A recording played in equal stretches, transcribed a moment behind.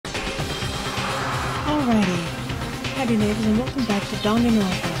Alrighty, Howdy Neighbors, and welcome back to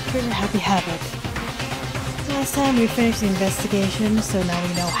Danganronpa, Trigger Happy Havoc. Last time we finished the investigation, so now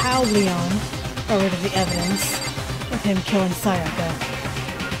we know how Leon got rid of the evidence of him killing Sayaka.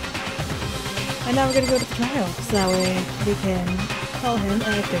 And now we're gonna go to the trial, so that way we can call him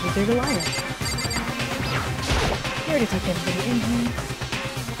a dirty liar. We already took everybody in here.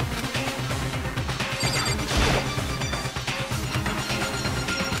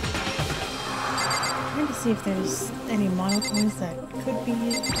 See if there's any monopoints that could be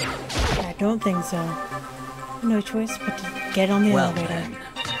it. I don't think so. No choice but to get on the elevator. Then.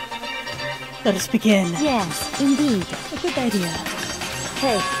 Let us begin. Yes, indeed. A good idea.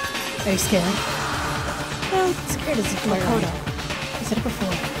 Hey. Are you scared? No, scared is a quite right. I said it before.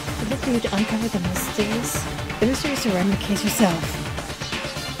 I'd like for you to uncover the mysteries surrounding the case yourself.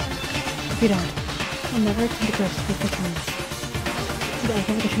 If you don't, you'll never come to grips with the truth. To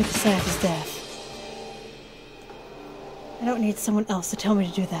uncover the truth of Sayaka's death. I don't need someone else to tell me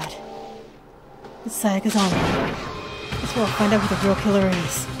to do that. It's Sayaka's honor. That's where I'll find out who the real killer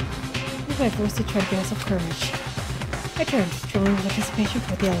is. Use my voice to try to get myself courage. I turned, trembling with anticipation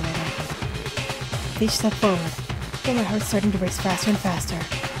toward the elevator. With each step forward, I felt my heart starting to race faster and faster.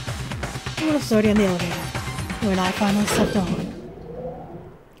 Everyone was already on the elevator, and when I finally stepped on,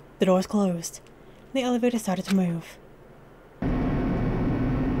 the doors closed, and the elevator started to move.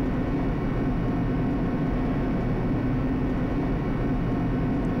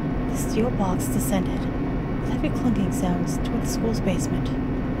 The steel box descended, with heavy clunking sounds toward the school's basement.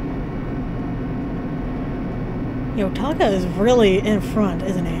 Yo, Taka is really in front,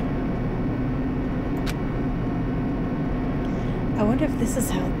 isn't he? I wonder if this is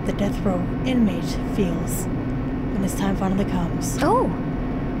how the death row inmate feels when his time finally comes. Oh!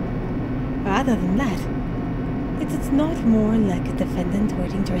 Rather than that, it's not more like a defendant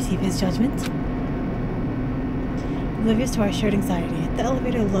waiting to receive his judgment. Oblivious to our shared anxiety, the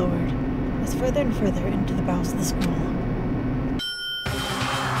elevator lowered us further and further into the bowels of the school.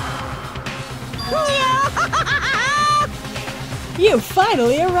 You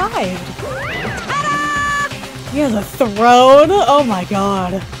finally arrived! Ta-da! Here's a throne! Oh my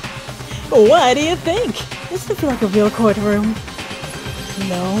god! What do you think? This doesn't feel like a real courtroom.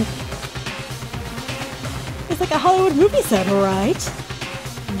 No. It's like a Hollywood movie set, right?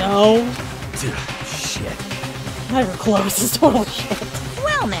 No. Dude, shit. Not even close, it's total shit.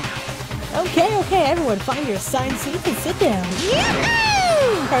 Well now. Okay, everyone find your assigned seats and sit down.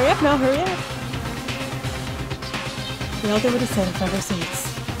 Yahoo! Hurry up now, hurry up. We all did what he said and found our seats.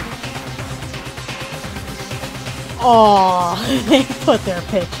 Aww, they put their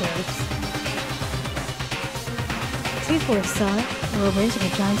pictures. Seats were assigned and were arranged in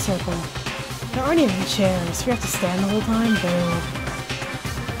a giant circle. There aren't even chairs, we have to stand the whole time, boo.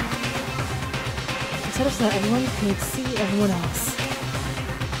 Set up so that everyone could see everyone else.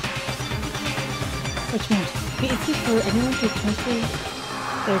 Which meant it would be easy for anyone to transfer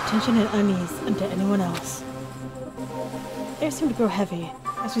their attention and unease onto anyone else. The air seemed to grow heavy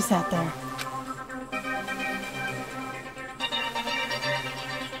as we sat there.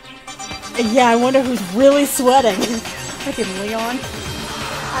 Yeah, I wonder who's really sweating. Freaking Leon.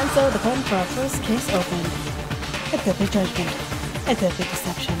 And so the curtain for our first case opened. A deadly judgment. A deadly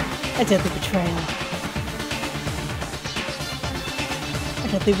deception. A deadly betrayal. A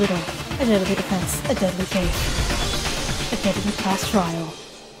deadly riddle. A deadly defense. A deadly faith. A deadly class trial.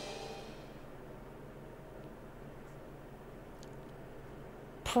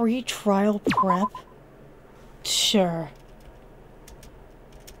 Pre-trial prep? Sure.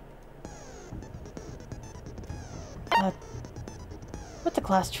 What's a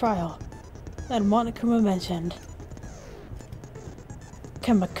class trial? That Monokuma mentioned.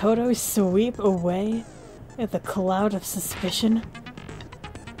 Can Makoto sweep away the cloud of suspicion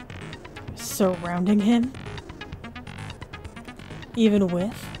surrounding him? Even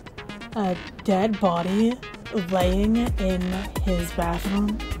with a dead body laying in his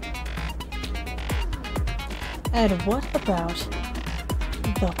bathroom? And what about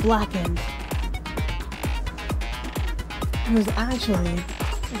the Blackened, who's actually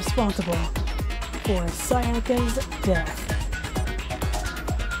responsible for Sayaka's death?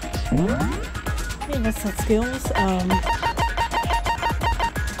 Hey, that's that skills.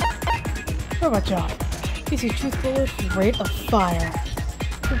 Robot job. PC truth bullet rate of fire.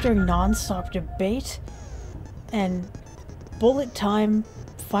 During non-stop debate and bullet time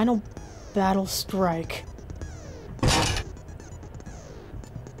final battle strike.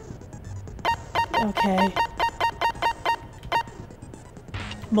 Okay.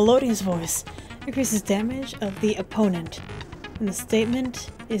 Melodious voice increases damage of the opponent when the statement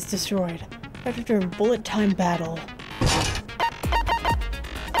is destroyed. After a bullet time battle.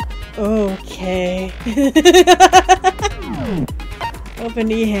 Okay.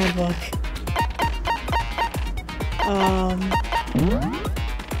 Open e-handbook.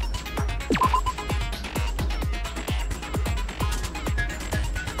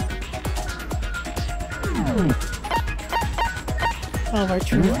 All of our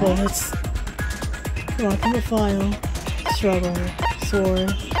truth bullets. Lock in the file. Struggle.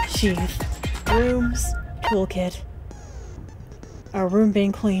 Sword. Sheath. Rooms. Toolkit. Our room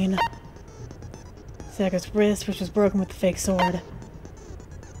being clean. Saga's wrist, which was broken with the fake sword.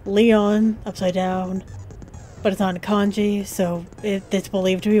 Leon, upside down. But it's on kanji, so it's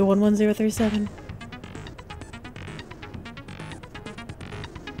believed to be 11037.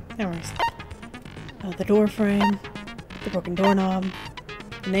 Anyways. The door frame. The broken doorknob.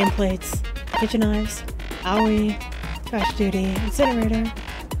 The nameplates. Kitchen knives. Owie. Trash duty. Incinerator.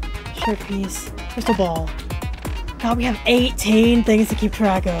 Shirt piece. Crystal ball. God, we have 18 things to keep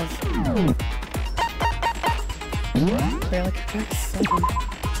track of. Barely keep track of 7.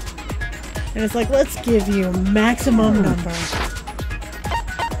 And it's like, let's give you maximum number.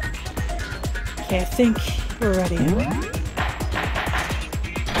 Okay, I think we're ready.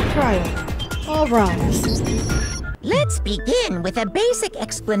 Trial. All rise. Let's begin with a basic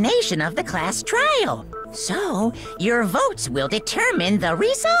explanation of the class trial. So, your votes will determine the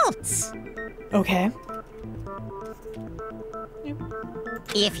results. Okay.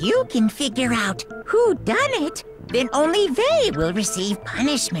 If you can figure out who done it, then only they will receive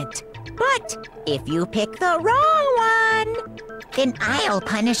punishment. But if you pick the wrong one, then I'll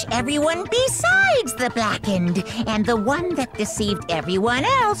punish everyone besides the blackened, and the one that deceived everyone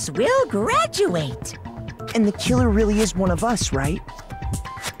else will graduate. And the killer really is one of us, right?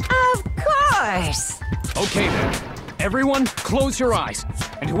 Of course! Okay then. Everyone, close your eyes.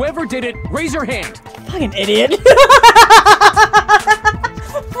 And whoever did it, raise your hand. Fucking idiot.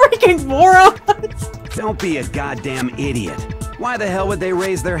 Freaking moron. Don't be a goddamn idiot. Why the hell would they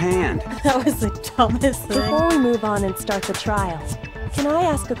raise their hand? That was the dumbest thing. Before we move on and start the trial, can I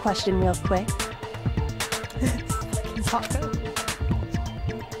ask a question real quick?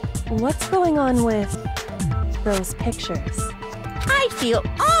 What's going on with those pictures? I feel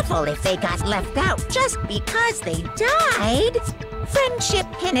awful if they got left out just because they died. Friendship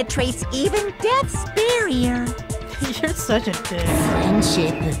penetrates even death's barrier. You're such a dick.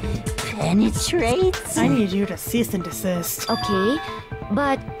 Friendship penetrates? I need you to cease and desist. Okay,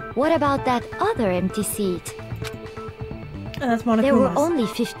 but what about that other empty seat? And that's Monakuma's. There were only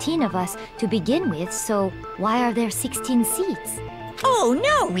 15 of us to begin with, so why are there 16 seats? Oh,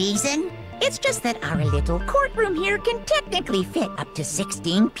 no reason. It's just that our little courtroom here can technically fit up to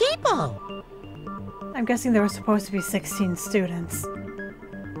 16 people. I'm guessing there were supposed to be 16 students.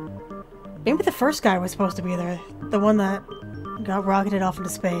 Maybe the first guy was supposed to be there. The one that got rocketed off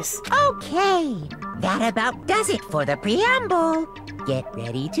into space. Okay, that about does it for the preamble. Get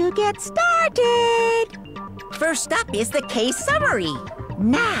ready to get started. First up is the case summary.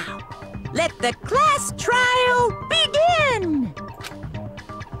 Now, let the class trial begin.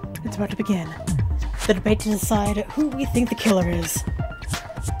 It's about to begin. The debate to decide who we think the killer is.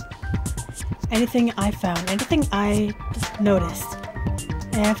 Anything I found, anything I just noticed,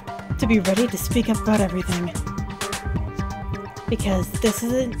 I have to be ready to speak up about everything. Because this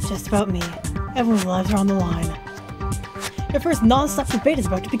isn't just about me. Everyone's lives are on the line. Your first non-stop debate is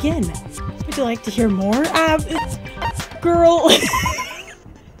about to begin. Would you like to hear more? Girl!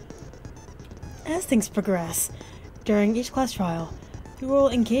 As things progress, during each class trial, we will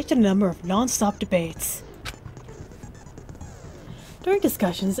engage in a number of non-stop debates. During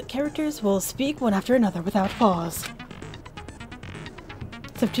discussions, characters will speak one after another without pause.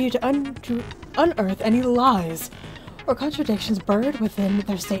 It's up to you to unearth any lies or contradictions buried within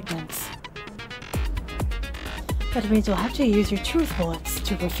their statements. That means you'll have to use your truth bullets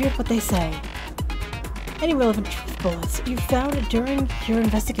to refute what they say. Any relevant truth bullets you found during your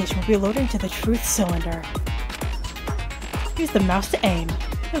investigation will be loaded into the truth cylinder. Use the mouse to aim,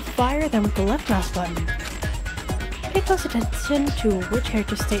 and fire them with the left mouse button. Pay close attention to which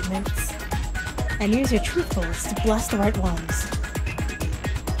character statements, and use your truth bullets to blast the right ones.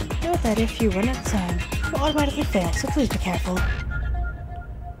 Note that if you run out of time, you'll automatically fail, so please be careful.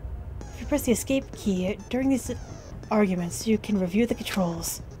 If you press the escape key during these arguments, you can review the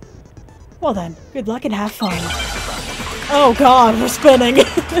controls. Well then, good luck and have fun. Oh god, we're spinning!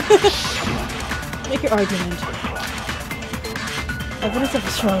 Make your argument. Evidence of a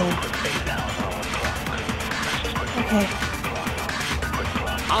struggle. Okay.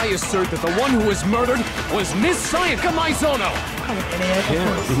 I assert that the one who was murdered was Miss Sayaka Maizono! I'm an idiot, of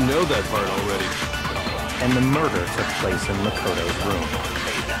Yeah, course. we know that part already. And the murder took place in Makoto's room.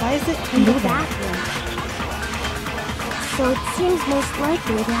 Why is it In the moving? bathroom. So it seems most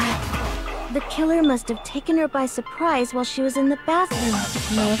likely that the killer must have taken her by surprise while she was in the bathroom.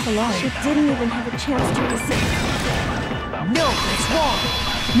 No, that's a She lie. didn't even have a chance to resist. No, that's wrong.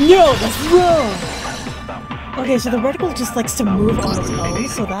 No, that's wrong! Okay, so the reticle just likes to move on its own,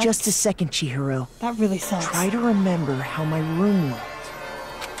 so that Just a second, Chihiro. that really sucks. Try to remember how my room looked.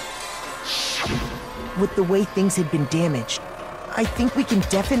 With the way things had been damaged, I think we can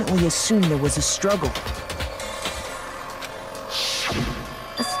definitely assume there was a struggle.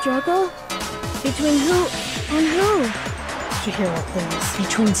 A struggle? Between who and who? Chihiro, please.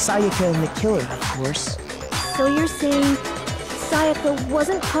 Between Sayaka and the killer, of course. So you're saying Sayaka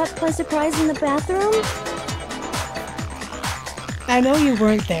wasn't caught by surprise in the bathroom? I know you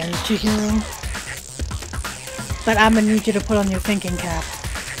weren't there, Chihiro. But I'm gonna need you to put on your thinking cap.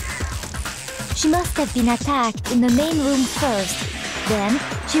 She must have been attacked in the main room first. Then,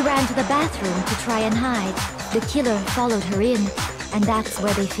 she ran to the bathroom to try and hide. The killer followed her in, and that's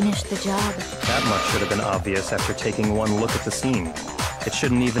where they finished the job. That much should have been obvious after taking one look at the scene. It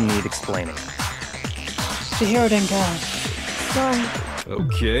shouldn't even need explaining. Chihiro didn't go. Sorry.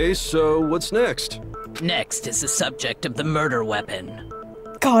 Okay, so what's next? Next is the subject of the murder weapon.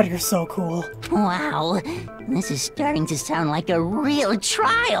 God, you're so cool. Wow, this is starting to sound like a real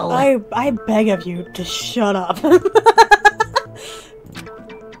trial. I beg of you to shut up.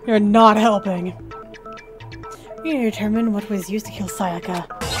 You're not helping. We need to determine what was used to kill Sayaka.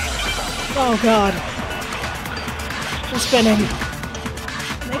 Oh god. We're spinning.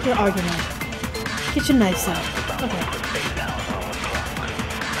 Make your argument. Kitchen knife set. Okay.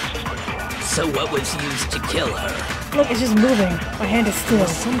 So what was used to kill her? Look, it's just moving. My hand is still.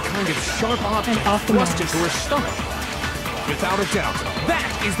 Some kind of sharp object And off the thrust mouse. into her stomach. Without a doubt,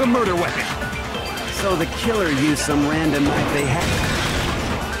 that is the murder weapon! So the killer used some random knife they had.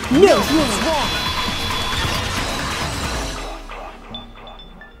 No!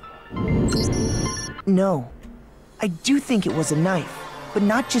 No. I do think it was a knife, but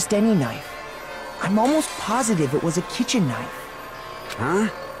not just any knife. I'm almost positive it was a kitchen knife. Huh?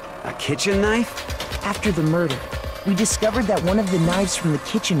 A kitchen knife? After the murder, we discovered that one of the knives from the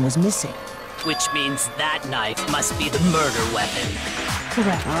kitchen was missing. Which means that knife must be the murder weapon.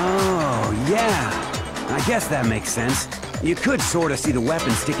 Correct. Oh, yeah. I guess that makes sense. You could sort of see the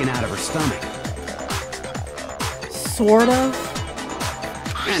weapon sticking out of her stomach. Sort of.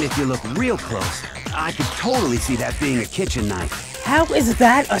 And if you look real close, I could totally see that being a kitchen knife. How is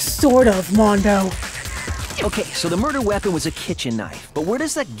that a sort of, Mondo? Okay, so the murder weapon was a kitchen knife, but where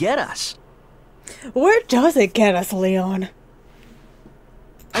does that get us? Where does it get us, Leon?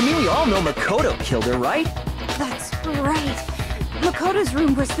 I mean, we all know Makoto killed her, right? That's right. Makoto's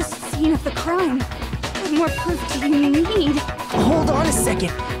room was the scene of the crime. What more proof do you need? Hold on a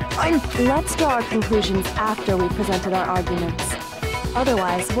second. Let's draw our conclusions after we've presented our arguments.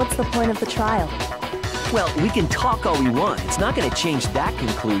 Otherwise, what's the point of the trial? Well, we can talk all we want. It's not going to change that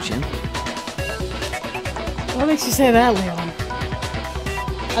conclusion. What makes you say that, Leon?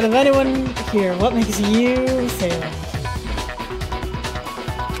 Out of anyone here, what makes you say that?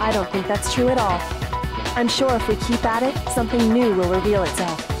 I don't think that's true at all. I'm sure if we keep at it, something new will reveal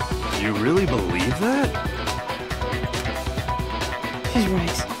itself. You really believe that? She's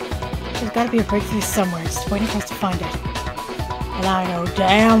right. There's gotta be a breakthrough somewhere, just waiting for us to find it. And I know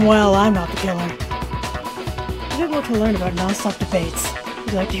damn well I'm not the killer. We've got more to learn about non-stop debates.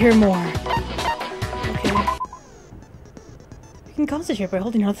 Would you like to hear more? Okay. You can concentrate by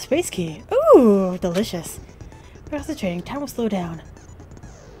holding on to the space key. Ooh, delicious. By concentrating, time will slow down.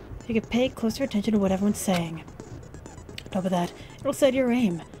 You can pay closer attention to what everyone's saying. On top of that, it'll set your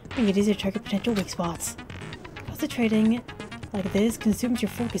aim, making it easier to target potential weak spots. Concentrating like this consumes your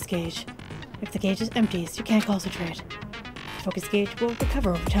focus gauge. If the gauge is empty, you can't concentrate. The focus gauge will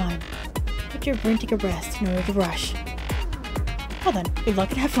recover over time. Let your brain take a rest in order to rush. Well then, good luck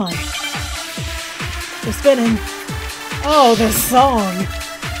and have fun. We're spinning. Oh, this song!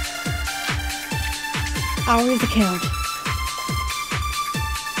 Hours to count.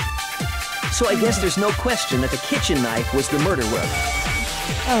 So I guess there's no question that the kitchen knife was the murder weapon.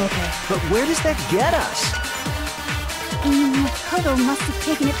 Oh, okay. But where does that get us? Makoto must have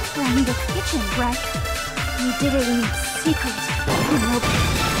taken it from the kitchen, right? He did it in secret.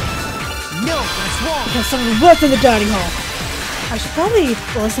 No, that's wrong. Because someone worked in the dining hall. I should probably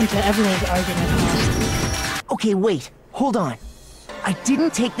listen to everyone's argument. Okay, wait. Hold on. I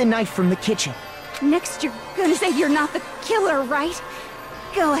didn't take the knife from the kitchen. Next, you're gonna say you're not the killer, right?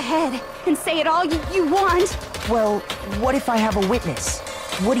 Go ahead and say it all you want. Well, what if I have a witness?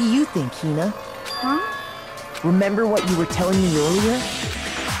 What do you think, Hina? Huh? Remember what you were telling me earlier?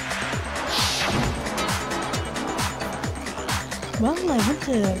 Well, I went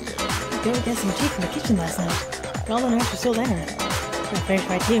to go get some tea from the kitchen last night, and all the knives were still there. I finished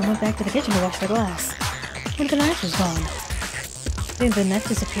my tea and went back to the kitchen to wash the glass. One of the knives was gone. I think the knife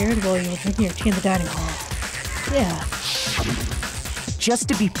disappeared while you were drinking your tea in the dining hall. Yeah. Just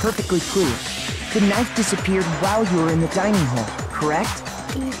to be perfectly clear, the knife disappeared while you were in the dining hall, correct?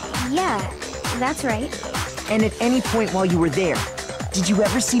 Yeah, that's right. And at any point while you were there, did you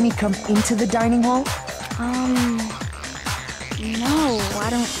ever see me come into the dining hall? No, I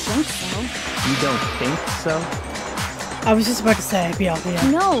don't think so. You don't think so? I was just about to say, Bianca.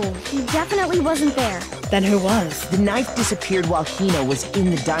 No, he definitely wasn't there. Then who was? The knife disappeared while Hina was in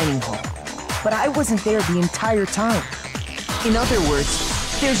the dining hall. But I wasn't there the entire time. In other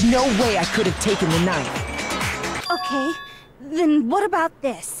words, there's no way I could have taken the knife. Okay, then what about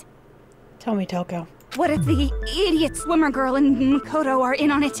this? Tell me, Toko. What if the idiot swimmer girl and Makoto are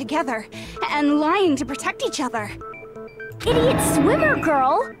in on it together, and lying to protect each other? Idiot swimmer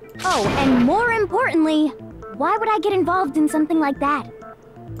girl? Oh, and more importantly, why would I get involved in something like that?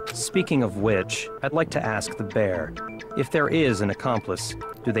 Speaking of which, I'd like to ask the bear, if there is an accomplice,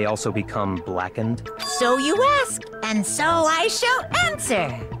 do they also become blackened? So you ask, and so I shall answer.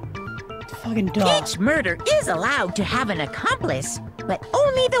 Fucking dog. Each murder is allowed to have an accomplice, but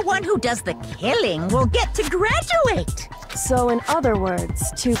only the one who does the killing will get to graduate. So in other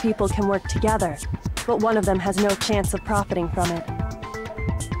words, two people can work together, but one of them has no chance of profiting from it.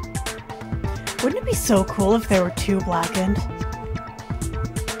 Wouldn't it be so cool if there were two blackened?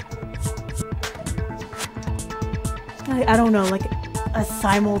 I don't know, like a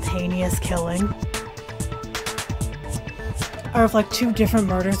simultaneous killing. Or if like two different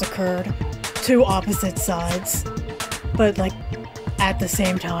murders occurred, two opposite sides, but like at the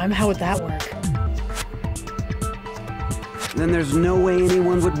same time, how would that work? Then there's no way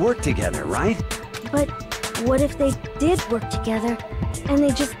anyone would work together, right? But what if they did work together, and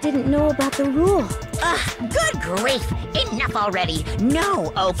they just didn't know about the rule? Ugh, good grief! Enough already!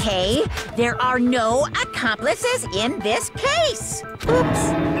 No, okay? There are no accomplices in this case! Oops!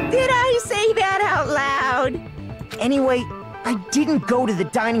 Did I say that out loud? Anyway, I didn't go to the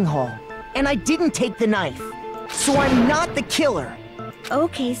dining hall, and I didn't take the knife. So I'm not the killer.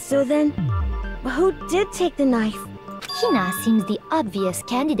 Okay, so then, who did take the knife? Hina seems the obvious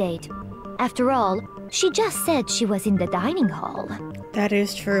candidate. After all, she just said she was in the dining hall. That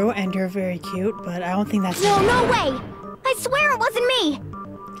is true, and you're very cute, but I don't think that's... No, no way! I swear it wasn't me!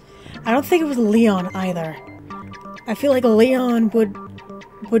 I don't think it was Leon either. I feel like Leon would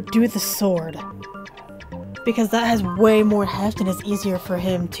do the sword. Because that has way more heft and is easier for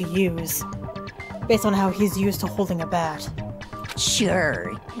him to use. Based on how he's used to holding a bat.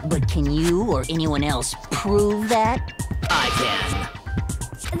 Sure, but can you or anyone else prove that? I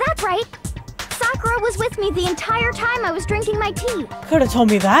can. That's right! Sakura was with me the entire time I was drinking my tea. Could have told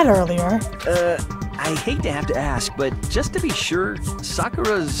me that earlier. I hate to have to ask, but just to be sure,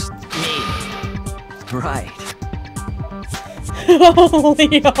 Sakura's... Me. Right. Oh,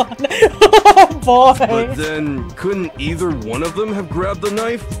 Leon! Oh, boy! But then, couldn't either one of them have grabbed the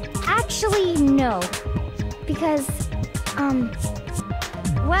knife? Actually, no. Because,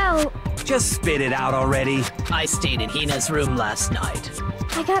 well... Just spit it out already. I stayed in Hina's room last night.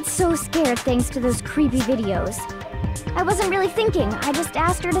 I got so scared thanks to those creepy videos. I wasn't really thinking, I just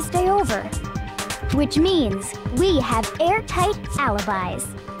asked her to stay over. Which means we have airtight alibis.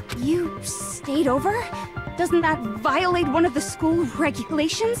 You stayed over? Doesn't that violate one of the school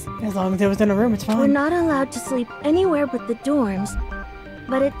regulations? As long as it was in a room, it's fine. We're not allowed to sleep anywhere but the dorms.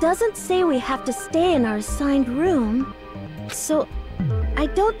 But it doesn't say we have to stay in our assigned room. So, I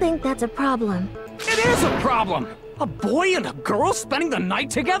don't think that's a problem. It is a problem! A boy and a girl spending the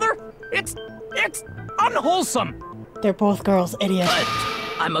night together? It's unwholesome! They're both girls, idiot. But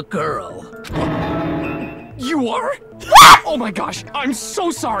I'm a girl. You are? Oh my gosh, I'm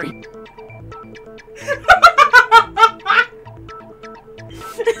so sorry!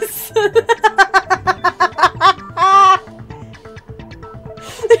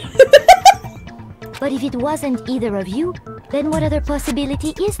 But if it wasn't either of you, then what other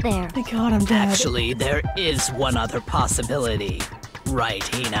possibility is there? My god, I'm dead. Actually, there is one other possibility. Right,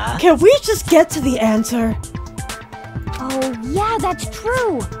 Hina? Can we just get to the answer? Oh, yeah, that's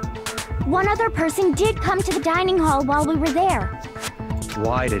true. One other person did come to the dining hall while we were there.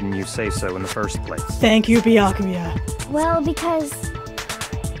 Why didn't you say so in the first place? Thank you, Byakuya. Well, because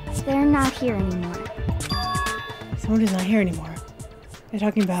they're not here anymore. Someone is not here anymore. You're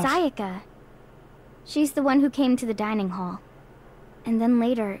talking about? Sayaka. She's the one who came to the dining hall. And then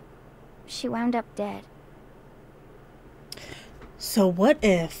later, she wound up dead. So what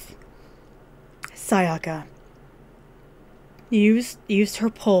if Sayaka used her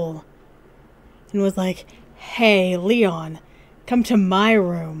pole and was like, "Hey, Leon, come to my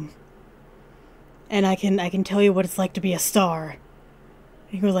room, and I can tell you what it's like to be a star."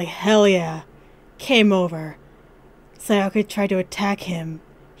 And he was like, "Hell yeah!" Came over. Sayaka tried to attack him.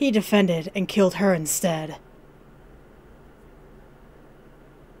 He defended and killed her instead.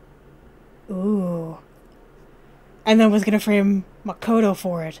 Ooh. And then was gonna frame Makoto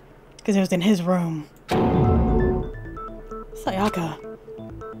for it, because it was in his room. Sayaka.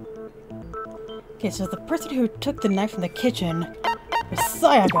 Okay, so the person who took the knife from the kitchen was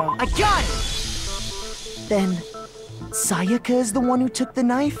Sayaka. I got it! Then, Sayaka is the one who took the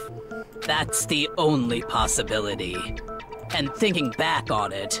knife? That's the only possibility. And thinking back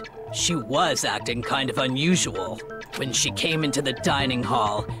on it, she was acting kind of unusual. When she came into the dining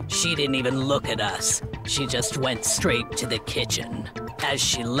hall, she didn't even look at us. She just went straight to the kitchen. As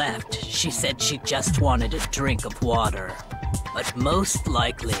she left, she said she just wanted a drink of water. But most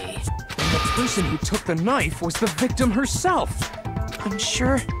likely... The person who took the knife was the victim herself. I'm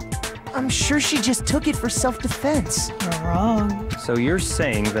sure she just took it for self-defense. You're wrong. So you're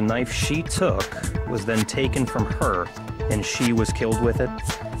saying the knife she took was then taken from her, and she was killed with it?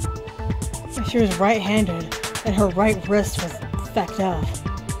 She was right-handed, and her right wrist was fecked up.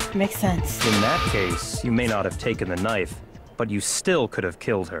 Makes sense. In that case, you may not have taken the knife, but you still could have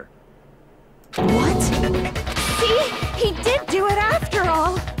killed her. What? See? He did do it after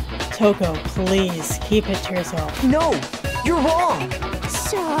all! Toko, please, keep it to yourself. No! You're wrong!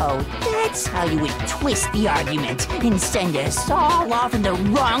 So, that's how you would twist the argument and send us all off in the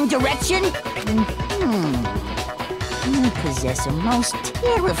wrong direction? You possess a most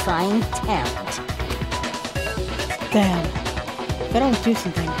terrifying talent. Damn. If I don't do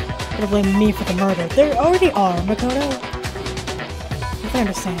something, they'll blame me for the murder. There already are, Makoto. If I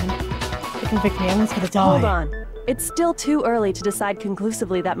understand, they convict me, everyone's gonna die. Hold on. It's still too early to decide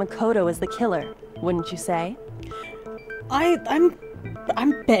conclusively that Makoto is the killer, wouldn't you say? I'm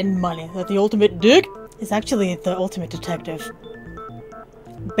betting money that the ultimate dick is actually the ultimate detective.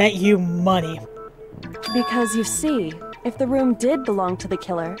 Bet you money. Because you see, if the room did belong to the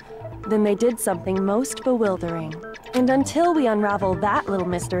killer, then they did something most bewildering. And until we unravel that little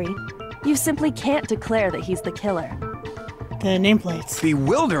mystery, you simply can't declare that he's the killer. The nameplates.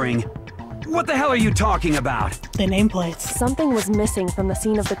 Bewildering? What the hell are you talking about? The nameplates. Something was missing from the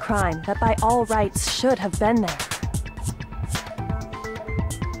scene of the crime that by all rights should have been there.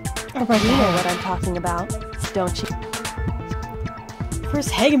 You know what I'm talking about, don't you?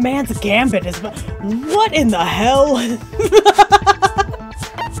 First Hangman's Gambit is... What in the hell?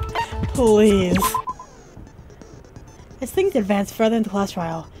 Please. As things advance further into the class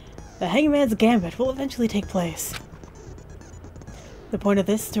trial, the Hangman's Gambit will eventually take place. The point of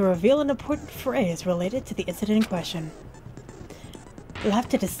this is to reveal an important phrase related to the incident in question. You'll have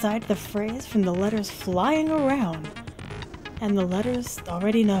to decide the phrase from the letters flying around, and the letters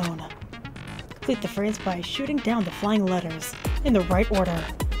already known. Complete the phrase by shooting down the flying letters in the right order.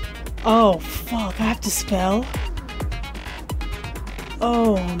 Oh, fuck, I have to spell?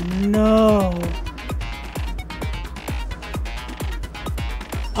 Oh, no.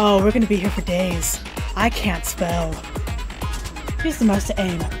 Oh, we're gonna be here for days. I can't spell. Use the mouse to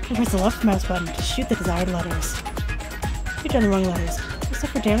aim, and press the left mouse button to shoot the desired letters. Shoot down the wrong letters. You'll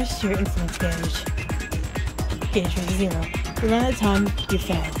suffer damage to your influence gauge. Gauge is 0. If you run out of time, you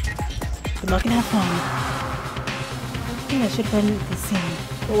fail. Good luck and have fun. I think that should have been the scene.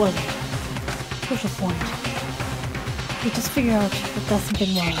 What was it? Crucial point. You just figure out what that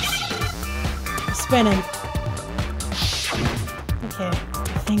something was. I'm spinning. Okay,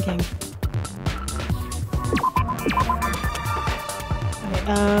 I'm thinking.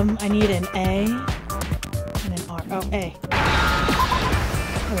 Okay, I need an A and an R. Oh, A.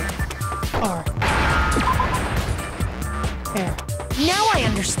 Okay. R. Air. Now I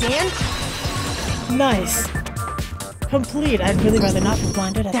understand! Nice. Complete. I'd really rather not be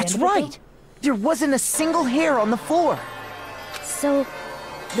blinded at That's the end of it, right! There wasn't a single hair on the floor! So,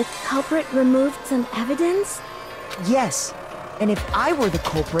 the culprit removed some evidence? Yes. And if I were the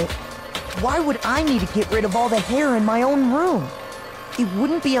culprit, why would I need to get rid of all the hair in my own room? It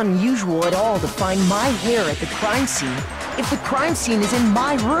wouldn't be unusual at all to find my hair at the crime scene if the crime scene is in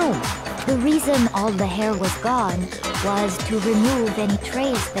my room. The reason all the hair was gone was to remove any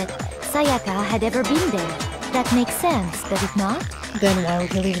trace that Sayaka had ever been there. That makes sense, does it not? Then why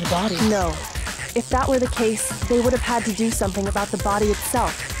would he leave the body? No. If that were the case, they would have had to do something about the body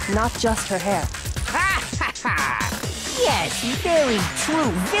itself, not just her hair. Ha ha ha! Yes, very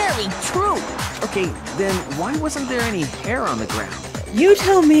true, very true. Okay, then why wasn't there any hair on the ground? You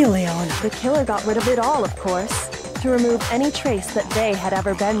tell me, Leon. The killer got rid of it all, of course, to remove any trace that they had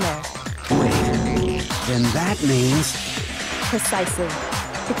ever been there. Wait, then that means... Precisely.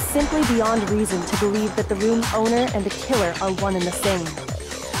 It's simply beyond reason to believe that the room's owner and the killer are one and the same.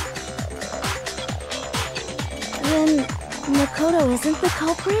 Then Makoto isn't the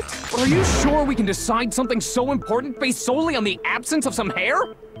culprit? Are you sure we can decide something so important based solely on the absence of some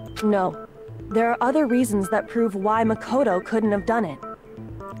hair? No. There are other reasons that prove why Makoto couldn't have done it.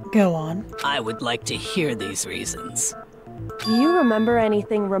 Go on. I would like to hear these reasons. Do you remember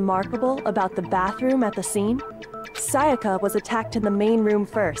anything remarkable about the bathroom at the scene? Sayaka was attacked in the main room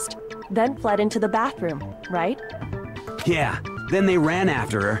first, then fled into the bathroom, right? Yeah, then they ran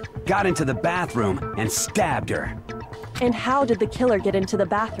after her, got into the bathroom, and stabbed her. And how did the killer get into the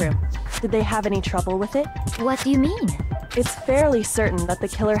bathroom? Did they have any trouble with it? What do you mean? It's fairly certain that the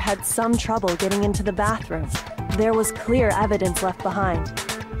killer had some trouble getting into the bathroom. There was clear evidence left behind.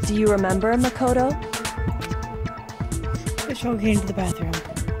 Do you remember, Makoto? The trouble getting into the bathroom.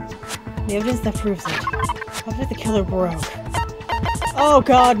 The evidence that proves it. After the killer broke. Oh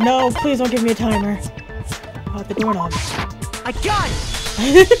god, no! Please don't give me a timer. Oh, the doorknob. I got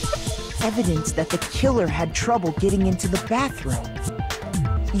it! Evidence that the killer had trouble getting into the bathroom.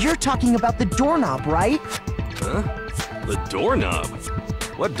 You're talking about the doorknob, right? Huh? The doorknob?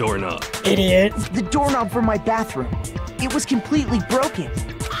 What doorknob? Idiot. The doorknob for my bathroom. It was completely broken.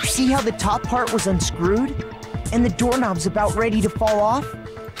 See how the top part was unscrewed? And the doorknob's about ready to fall off?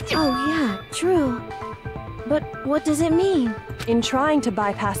 Oh yeah, true. But what does it mean? In trying to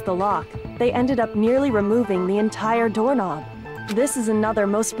bypass the lock, they ended up nearly removing the entire doorknob. This is another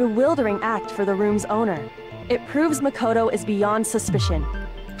most bewildering act for the room's owner. It proves Makoto is beyond suspicion.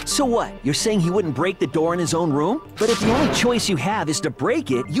 So what? You're saying he wouldn't break the door in his own room? But if the only choice you have is to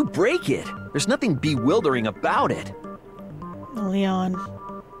break it, you break it. There's nothing bewildering about it. Leon.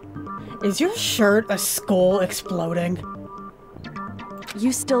 Is your shirt a skull exploding?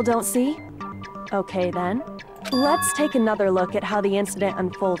 You still don't see? Okay then. Let's take another look at how the incident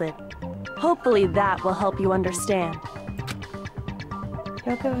unfolded. Hopefully that will help you understand.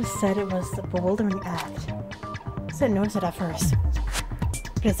 Yoko said it was a bewildering act. I didn't notice it at first.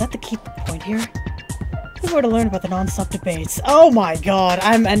 But is that the key point here? We were to learn about the non-stop debates. Oh my god,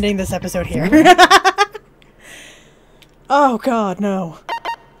 I'm ending this episode here. Oh god, no.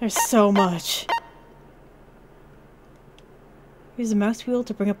 There's so much. Use the mouse wheel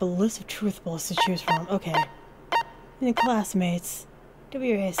to bring up a list of truth balls to choose from. Okay. And then classmates.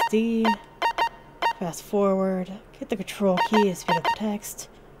 WASD. Fast forward. Hit the control key to speed up the text.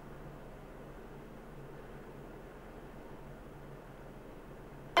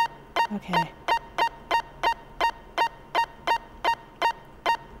 Okay.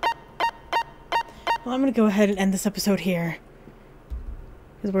 Well, I'm gonna go ahead and end this episode here.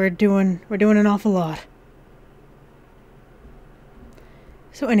 Because we're doing an awful lot.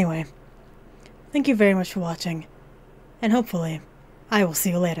 So anyway, thank you very much for watching. And hopefully, I will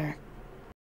see you later.